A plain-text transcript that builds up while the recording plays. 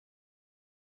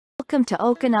Welcome to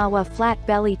Okinawa Flat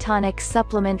Belly Tonic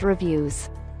Supplement Reviews.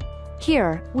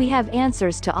 Here, we have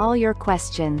answers to all your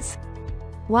questions.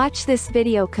 Watch this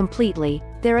video completely,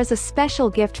 there is a special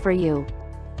gift for you.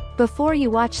 Before you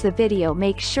watch the video,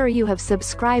 make sure you have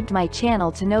subscribed my channel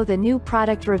to know the new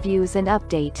product reviews and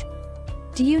update.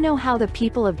 Do you know how the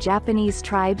people of Japanese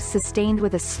tribes sustained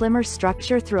with a slimmer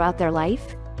structure throughout their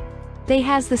life? They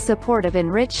has the support of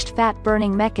enriched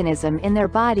fat-burning mechanism in their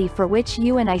body for which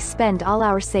you and I spend all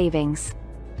our savings.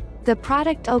 The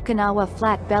product Okinawa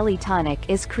Flat Belly Tonic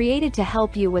is created to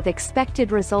help you with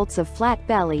expected results of flat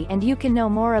belly, and you can know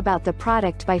more about the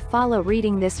product by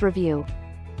reading this review.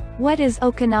 What is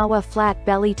Okinawa Flat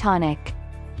Belly Tonic?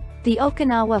 The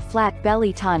Okinawa Flat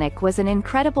Belly Tonic was an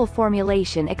incredible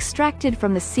formulation extracted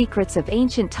from the secrets of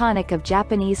ancient tonic of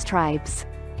Japanese tribes.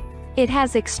 It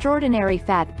has extraordinary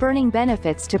fat-burning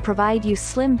benefits to provide you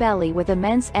slim belly with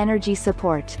immense energy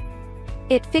support.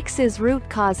 It fixes root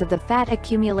cause of the fat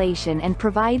accumulation and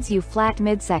provides you flat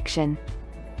midsection.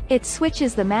 It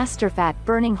switches the master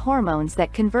fat-burning hormones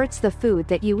that converts the food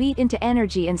that you eat into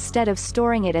energy instead of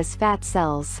storing it as fat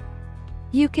cells.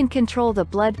 You can control the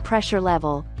blood pressure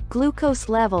level, glucose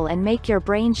level, and make your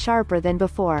brain sharper than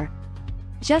before.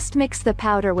 Just mix the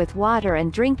powder with water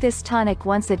and drink this tonic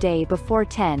once a day before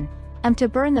 10 am to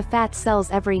burn the fat cells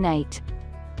every night.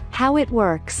 How it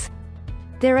works.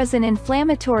 There is an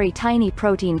inflammatory tiny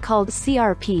protein called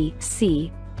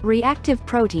CRP, reactive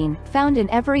protein, found in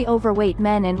every overweight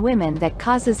men and women that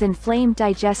causes inflamed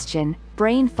digestion,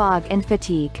 brain fog and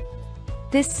fatigue.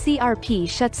 This CRP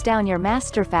shuts down your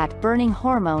master fat-burning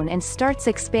hormone and starts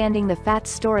expanding the fat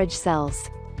storage cells.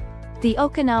 The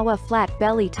Okinawa Flat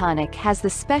Belly Tonic has the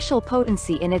special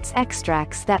potency in its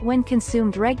extracts that when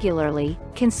consumed regularly,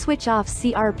 can switch off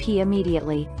CRP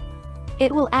immediately.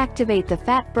 It will activate the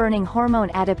fat-burning hormone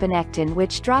adiponectin,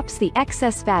 which drops the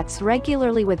excess fats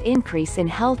regularly with increase in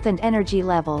health and energy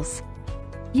levels.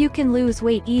 You can lose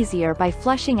weight easier by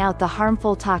flushing out the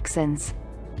harmful toxins.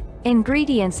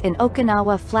 Ingredients in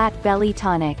Okinawa Flat Belly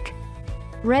Tonic.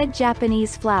 Red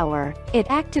Japanese flower, it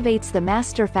activates the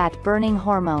master fat-burning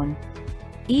hormone.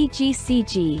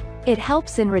 EGCG, it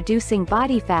helps in reducing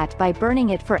body fat by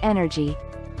burning it for energy.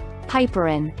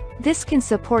 Piperine, this can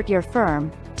support your firm,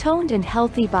 toned and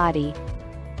healthy body.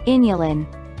 Inulin.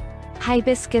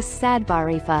 Hibiscus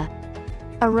sadbarifa.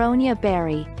 Aronia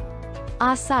berry.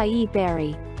 Acai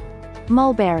berry.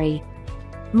 Mulberry.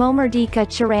 Momordica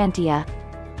charantia.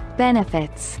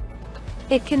 Benefits.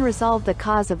 It can resolve the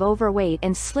cause of overweight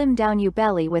and slim down your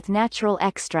belly with natural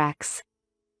extracts.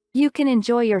 You can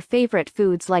enjoy your favorite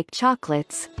foods like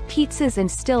chocolates, pizzas,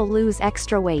 and still lose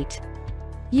extra weight.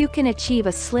 You can achieve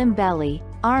a slim belly,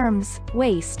 arms,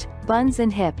 waist, buns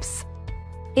and hips.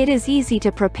 It is easy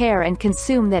to prepare and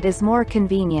consume, that is more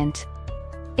convenient.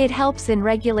 It helps in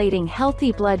regulating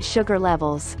healthy blood sugar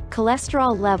levels,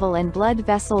 cholesterol level and blood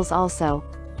vessels also.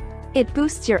 It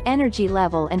boosts your energy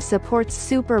level and supports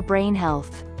super brain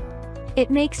health.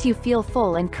 It makes you feel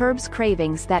full and curbs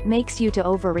cravings that makes you to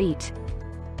overeat.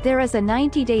 There is a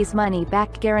 90 days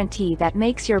money-back guarantee that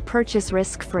makes your purchase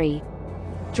risk-free.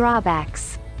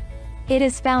 Drawbacks. It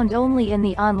is found only in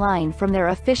the online from their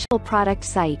official product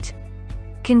site.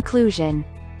 Conclusion.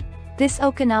 This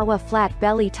Okinawa Flat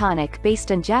Belly Tonic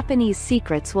based on Japanese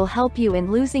secrets will help you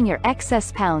in losing your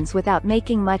excess pounds without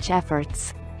making much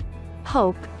efforts.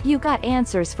 Hope you got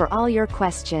answers for all your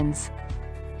questions.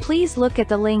 Please look at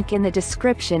the link in the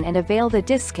description and avail the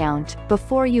discount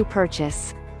before you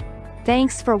purchase.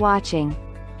 Thanks for watching.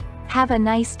 Have a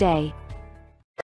nice day.